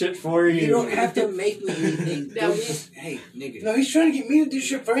doing shit for you. You don't have to make me anything. That Go we- just, hey, nigga. No, he's trying to get me to do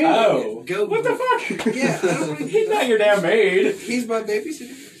shit for him. Oh. Go. What the fuck? Yeah, I don't wanna He's not your damn maid. He's my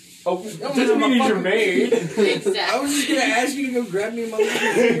babysitter. Oh, doesn't mean he's your maid. I Exactly. was just gonna ask you to go grab me a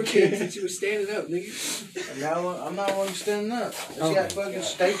motherfucking paper cake since you were standing up, nigga. Now I'm not one standing up. It's got fucking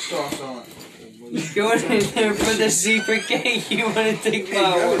steak sauce on it. Go in there for the secret cake. You want to take Hey,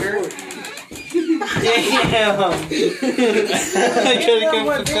 my grab order? it Damn. I gotta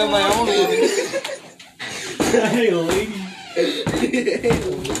come pick up my own order. Hey, lady.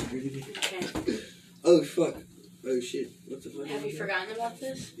 Okay. Oh, fuck. Oh, shit. What the fuck? Have you forgotten about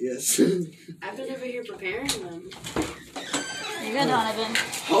this? Yes. I've been over here preparing them. You're good, Donovan.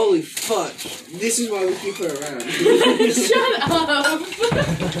 Holy fuck. This is why we keep her around. Shut up!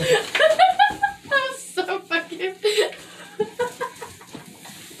 That was so fucking.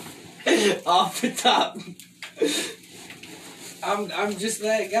 Off the top. I'm just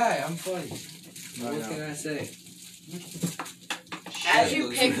that guy. I'm funny. What can I say? As you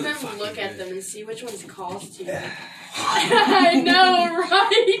pick them, look at them and see which one's calls to you. I know,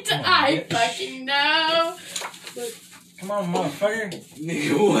 right? I fucking know. Come on, motherfucker.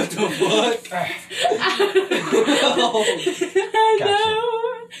 Nigga, what the fuck? I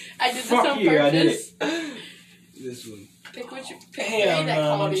know. I did this Fuck on you, I did purpose. This one. Pick which. Pick Hey, three that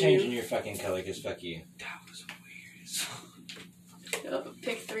I'm called changing you. your fucking color because fuck you. That was weird as fuck.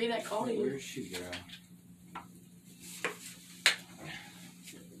 Pick 3 that called you. Where's she, girl?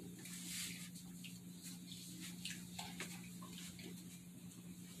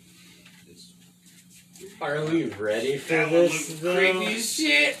 Are we ready for That this? one though? looked creepy as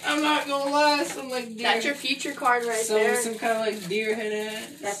shit. I'm not gonna lie. Some like deer. That's your future card right there. Some kind of like deer head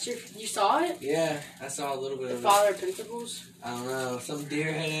ass. That's your. You saw it? Yeah, I saw a little bit The of it. Father of Pentacles. I don't know. Some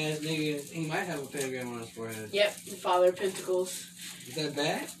deer head ass nigga. He might have a pentagram on his forehead. Yep, the Father of Pentacles. Is that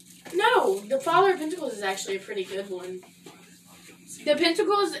bad? No, the Father of Pentacles is actually a pretty good one. The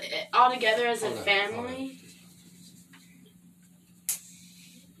Pentacles all together as a Hold on, family.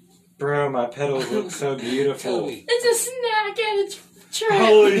 Bro, my pedals look so Tell beautiful. me. It's a snack and it's trip.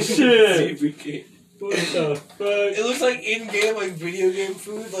 Holy See shit! if we can. What the fuck? It looks like in-game, like video game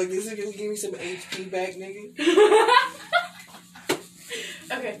food. Like this is gonna give me some HP back, nigga.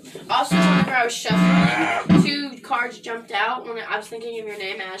 Okay. Also, whenever I was shuffling, 2 cards jumped out when I was thinking of your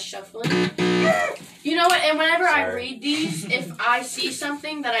name as shuffling. You know what? And whenever I read these, if I see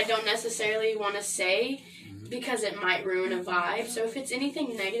something that I don't necessarily want to say, because it might ruin a vibe. So if it's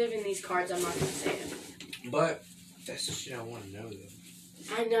anything negative in these cards, I'm not going to say it. But that's the shit I want to know,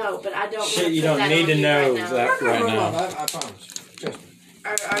 though. I know, but I don't. Shit, you don't need to know that right now. I promise. Trust me.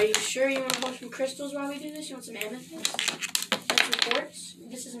 Are you sure you want to hold some crystals while we do this? You want some amethyst? And some quartz?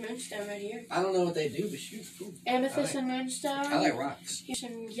 This is moonstone right here. I don't know what they do, but shoot, cool. Amethyst and moonstone. I like rocks. Here's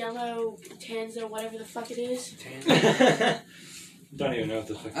some yellow tanza, whatever the fuck it is. Don't even know what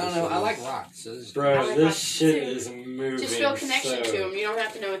the fuck I don't know. I like rocks. So Bro, like this rocks shit too. is moving. Just feel a connection so... to them. You don't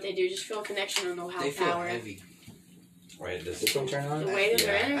have to know what they do. Just feel a connection and they'll have they feel power. heavy. Wait, does this one turn on? The weight of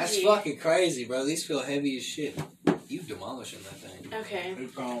their energy. That's fucking crazy, bro. These feel heavy as shit. You demolishing that thing. Okay.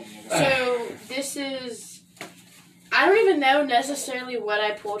 So, So, this is... I don't even know necessarily what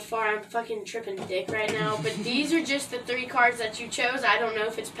I pulled for. I'm fucking tripping dick right now. But these are just the 3 cards that you chose. I don't know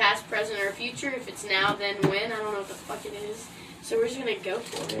if it's past, present, or future. If it's now, then when. I don't know what the fuck it is. So we're just gonna go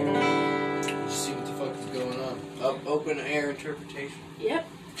for it. Just see what the fuck is going on. Open air interpretation. Yep.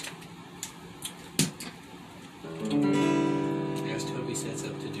 As Toby sets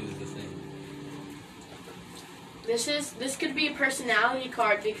up to do the thing. This could be a personality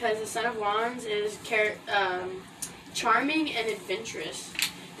card because the Son of Wands is charming and adventurous.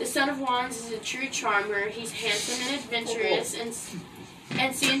 The Son of Wands is a true charmer. He's handsome and adventurous and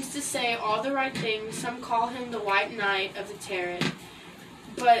seems to say all the right things. Some call him the White Knight of the Tarot.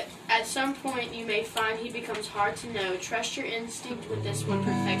 But at some point you may find he becomes hard to know. Trust your instinct with this one.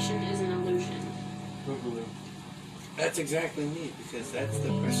 Perfection is an illusion. That's exactly me, because that's the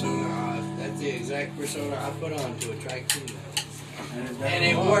persona that's the exact persona I put on to attract females. And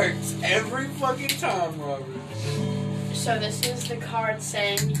it works every fucking time, Robert. So this is the card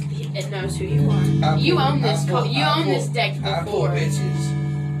saying it knows who you are. You own this deck I pull before.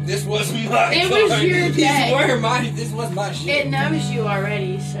 bitches. This was my It card. was your These deck. were mine. This was my shit. It knows you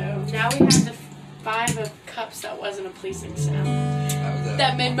already, so now we have the 5 of Cups that wasn't a pleasing sound.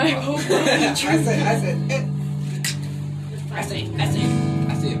 That made my whole body I tremble. see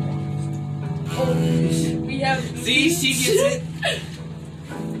it. We have... See, she gets it.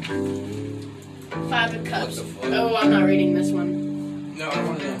 5 of Cups. What the fuck? Oh, I'm not reading this one. No, I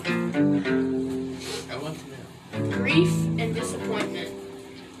want to know. I want to know. Grief and disappointment.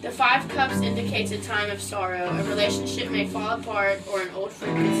 The 5 Cups indicates a time of sorrow. A relationship may fall apart or an old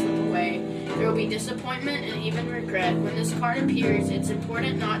friend can slip away. There will be disappointment and even regret. When this card appears, it's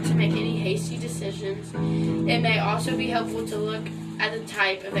important not to make any hasty decisions. It may also be helpful to look at the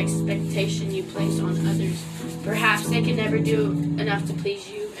type of expectation you place on others. Perhaps they can never do enough to please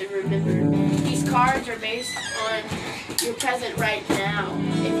you. And remember, these cards are based on your present right now.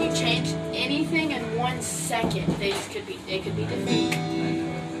 If you change anything in 1 second, they could be different.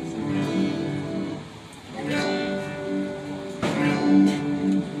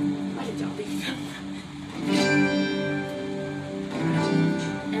 Why did y'all leave?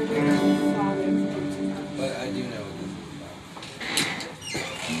 And the Father. But I do know what this is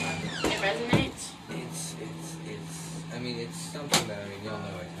about. It resonates. I mean, it's something that, y'all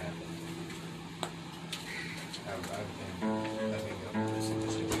know it happened. I've been going listening to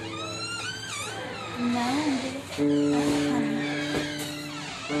this a while.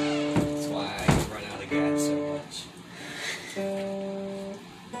 That's why I run out of gas so much.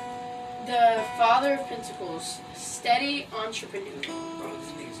 The Father of Pentacles, steady entrepreneur. Bro,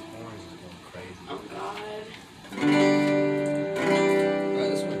 this nigga's horns is going crazy. Oh God. Bro,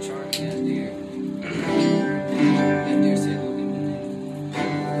 this one charming ass deer. That deer said, look at me.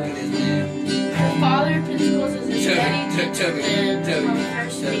 Look at this man. The Father of Pentacles is a steady Toby, temperament Toby, from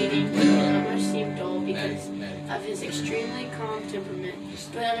first Toby. meeting can almost seem dull because Maddie. of his extremely calm temperament.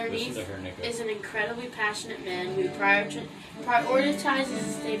 But underneath Listen to her, Nico. is an incredibly passionate man who prioritizes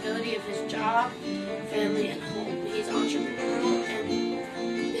the stability of his job, family, and home. He's entrepreneurial, and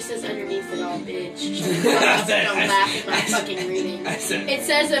this is underneath it all, bitch. Don't laugh at my fucking reading. It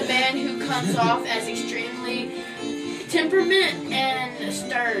says a man who comes off as extremely temperament and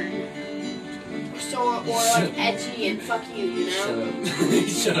stern. Or like edgy and fuck you, you know?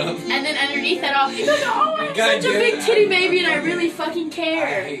 Shut up. And then underneath that all, he goes, oh, I'm God such a damn big it. titty baby and I really fucking I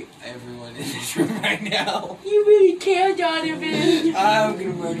care. hate everyone in this room right now. You really care, Donovan. I'm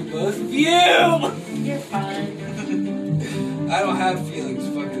gonna murder both of you. You're fine. I don't have feelings.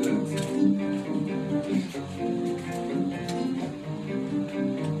 Fuck those.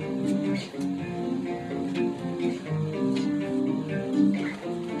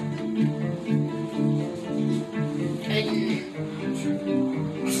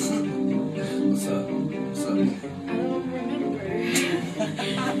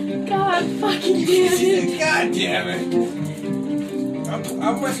 God fucking damn it. God damn it.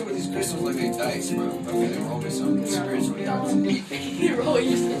 I'm messing with these crystals like they dice, bro. Okay, they roll me some spiritual Yahtzee. You roll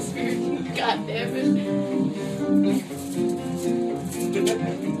your spirit. God damn it.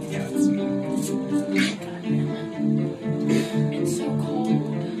 Yahtzee. It's so cold.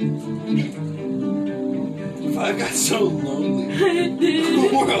 I got so lonely. It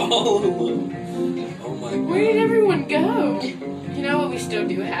did. We're all alone. Oh my god. Where did everyone go? You know what we still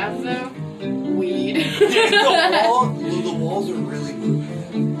do have though? Weed. The walls are really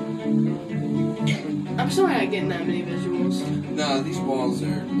moving. I'm still not getting that many visuals. No, these walls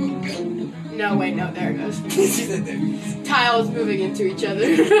are. No, wait, no, there it goes. Yeah. Tiles moving into each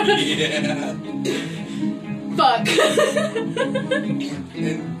other. Fuck.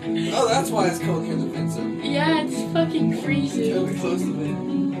 And, oh, that's why it's cold here in the vents. Yeah, it's fucking freezing. Totally close to it.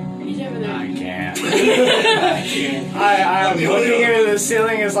 He's over there. I can't. I'm looking into the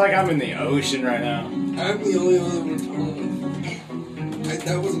ceiling. It's like I'm in the ocean right now. I'm the only one that we're talking about.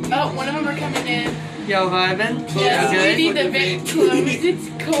 That wasn't. Oh, one of them are coming in. Yo, vibin'? Yeah, we Good? need the vent closed. It's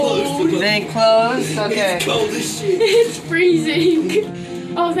cold. Vent closed? Okay. It's cold as shit. It's freezing.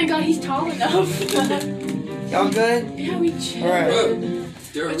 Oh, thank God he's tall enough. Y'all good? Yeah, we chill. Alright.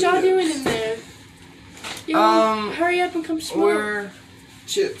 What y'all doing in there? Yo, hurry up and come smoke. We're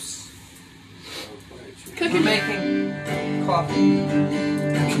Chips. we're Cooking. making coffee.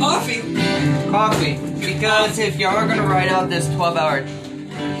 Coffee? Coffee. Because if y'all are gonna ride out this 12-hour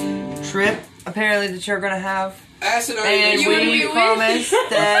trip, apparently that you're gonna have, Acid and You wanna be we with? promised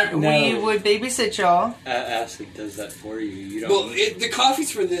that No. we would babysit y'all. Acid does that for you. You don't. Well, the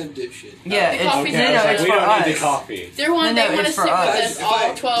coffee's for them, dipshit. Yeah, The it's, coffee's no, Okay, I no, was like, it's we for don't need the us. coffee. They want No, to it's sit for with us. us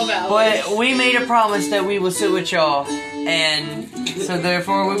all 12 hours. But we made a promise that we would sit with y'all, and so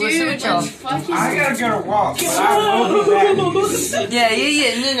therefore we would sit Dude, with y'all. let's fucking I gotta go to walk, but I will be back.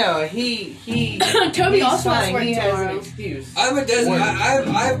 Yeah, no, he Toby he's also has fine. work He has an tomorrow. excuse. I'm a desert.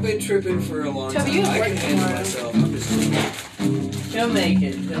 I've been tripping for a long Toby, time. you have I work can handle tomorrow. myself. I'm just. He'll make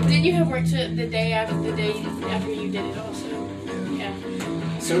it. He'll make Didn't you have work the day after you did it also? Yeah.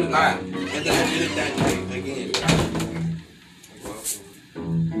 So did I. And then I did it that night again.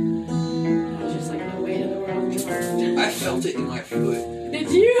 It's just like the weight of the world. I felt it in my foot. Did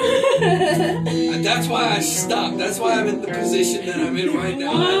you? And that's why I stopped. That's why I'm in the position that I'm in right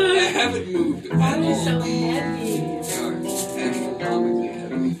now. I haven't moved at Why are you all. so heavy? They are astronomically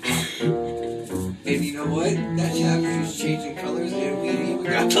heavy. And you know what? That tapestry's changing colors and we ain't even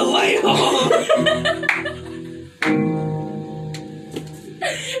got the light on.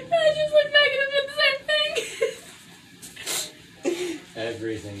 I just looked back and it did the same thing.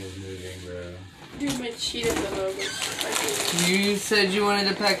 Everything is moving, bro. Dude, my Cheetah pillow was fucking... You said you wanted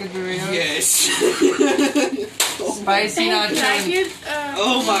a pack of Doritos? Yes. Spicy Hey, can I nacho? get,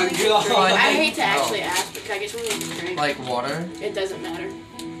 Oh my god. I hate to actually ask, but can I get something to drink? Like water? It doesn't matter.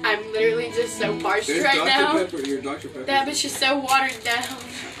 I'm literally just so parched There's right Dr. now. Pepper. Your Dr. Pepper. That bitch is so watered down.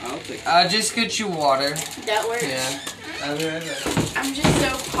 I'll take I'll just get you water. That works. Yeah. I'll be right back. I'm just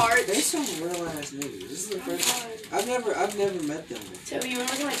so parched. There's some real ass niggas. This is the first. I've never met them. Toby, you want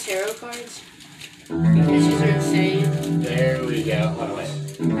to look at my tarot cards? The pictures are insane. There we go. Hold on, wait.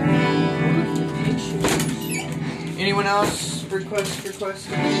 Anyone else request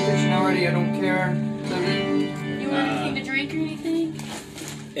communication already? I don't care. Something? You want anything to drink or anything?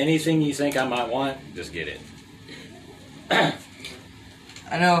 Anything you think I might want, just get it. I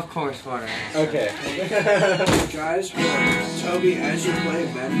know, of course, water. Okay. Guys, Toby, as you play,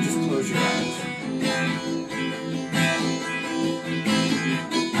 man, just close your eyes.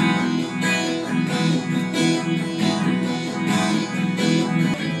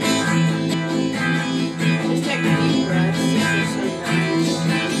 Just take a deep breath. It's so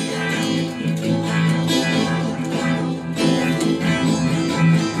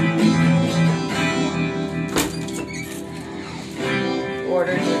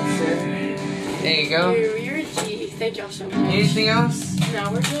Water, that's it. There you go. nice. You're a G. Thank y'all so much. Anything else?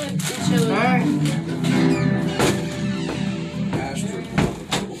 No, we're good. We're chilling. Alright.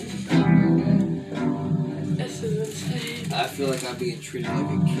 This is insane. I feel like I'm being treated like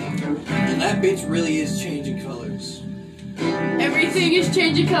a king. And that bitch really is changing colors. Everything is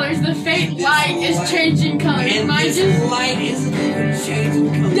changing colors. The faint light is changing colors. And Mine this just... light isn't even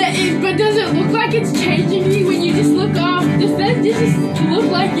changing colors. But does it look like it's changing me when you just look off? Does that just look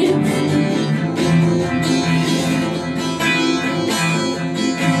like it's...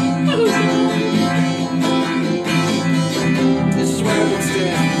 This is where everyone's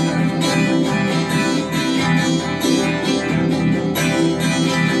standing.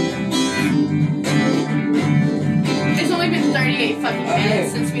 It's only been 38 fucking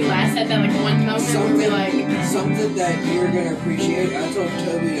minutes since we last had that like one moment where we like. Something that you're gonna appreciate. I told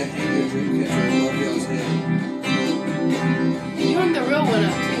Toby to hang your dream catcher above y'all's head. You hung the real one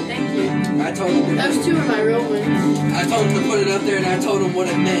up too. Thank you. I told him. Those two are my real ones. I told him to put it up there, and I told him what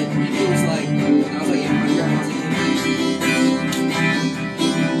it meant. And he was like, and I was like, yeah, my grandma's a hippie.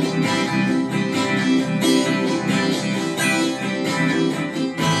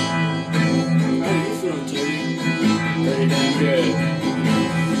 How are you feeling, Toby? Pretty damn good.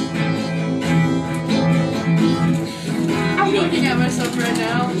 I'm looking at myself right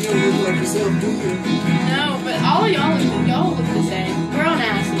now. You don't look like yourself, do you? No, but all of y'all look the same. We're on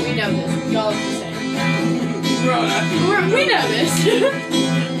acid. We know this. Y'all look the same. We know this.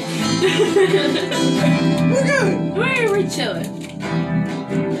 We're good. We're chilling.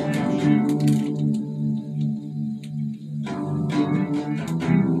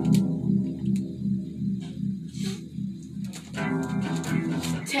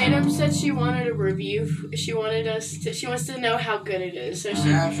 Tatum said she wanted a review. She wants to know how good it is. So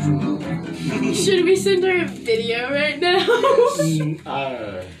should we send her a video right now?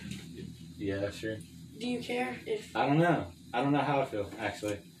 Yeah, sure. Do you care if? I don't know. I don't know how I feel,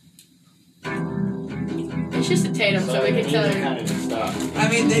 actually. It's just a Tatum, so we can tell her. Kind of just stop. I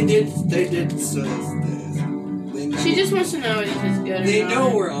mean, they did so She just wants to know if it's good or They not. know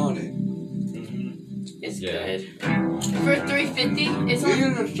we're on it. It's Yeah. good. For $3.50, it's You're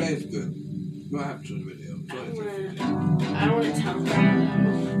on. gonna say it's good. We'll have to do the video. I don't want to tell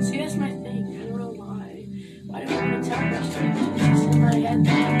them. See, that's my thing. I don't know why. Why do I want to tell them? It's just in my head.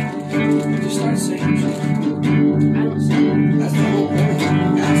 Just start saying shit. I don't say it. That's the whole point.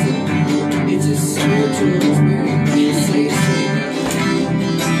 Acid. It's a spiritual experience. You say it.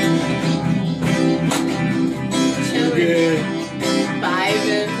 Chilling. Good.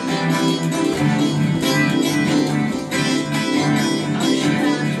 Vibing.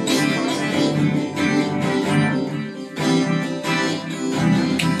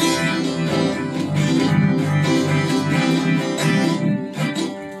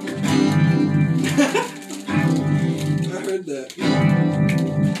 I heard that.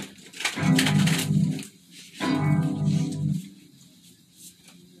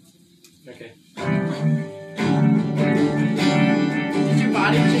 Okay. Did your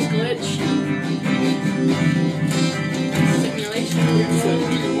body just glitch? Simulation.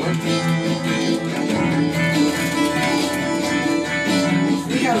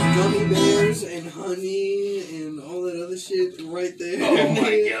 We have gummy bears and honey and all that other shit right there. Oh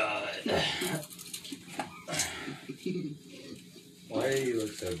my god. Why do you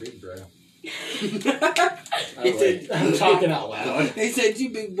look so big, bro? I'm talking out loud. He said, you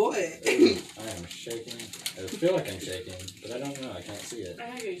big boy. I am shaking. I feel like I'm shaking, but I don't know. I can't see it. I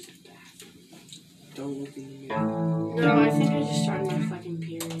gotta use the bathroom. Don't look in the mirror. No, I think I just started my fucking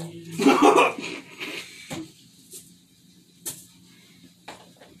period.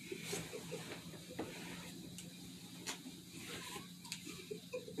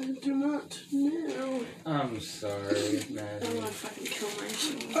 I do not know. I'm sorry, I don't Maddie. want to fucking kill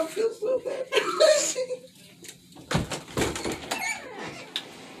myself. I feel so bad.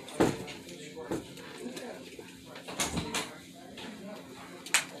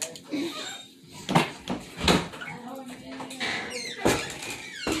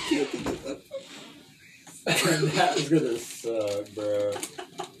 That was gonna suck, bro.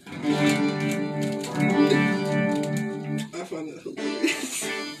 I find that hilarious.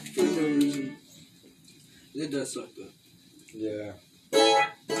 For no reason. It does suck though. Yeah.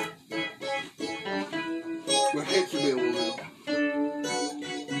 I hate to be a woman.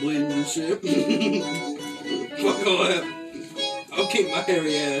 Bleeding and shit. Fuck all that. I'll keep my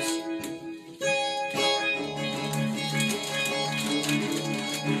hairy ass.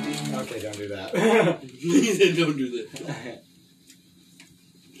 Okay, don't do that. He said don't do that.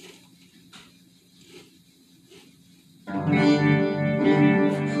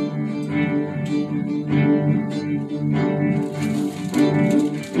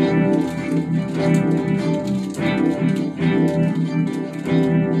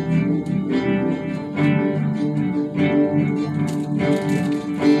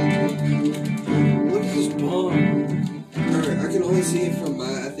 Look at this bomb. Alright, I can only see it from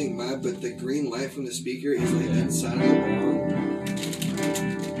but the green light from the speaker is like inside of the bomb.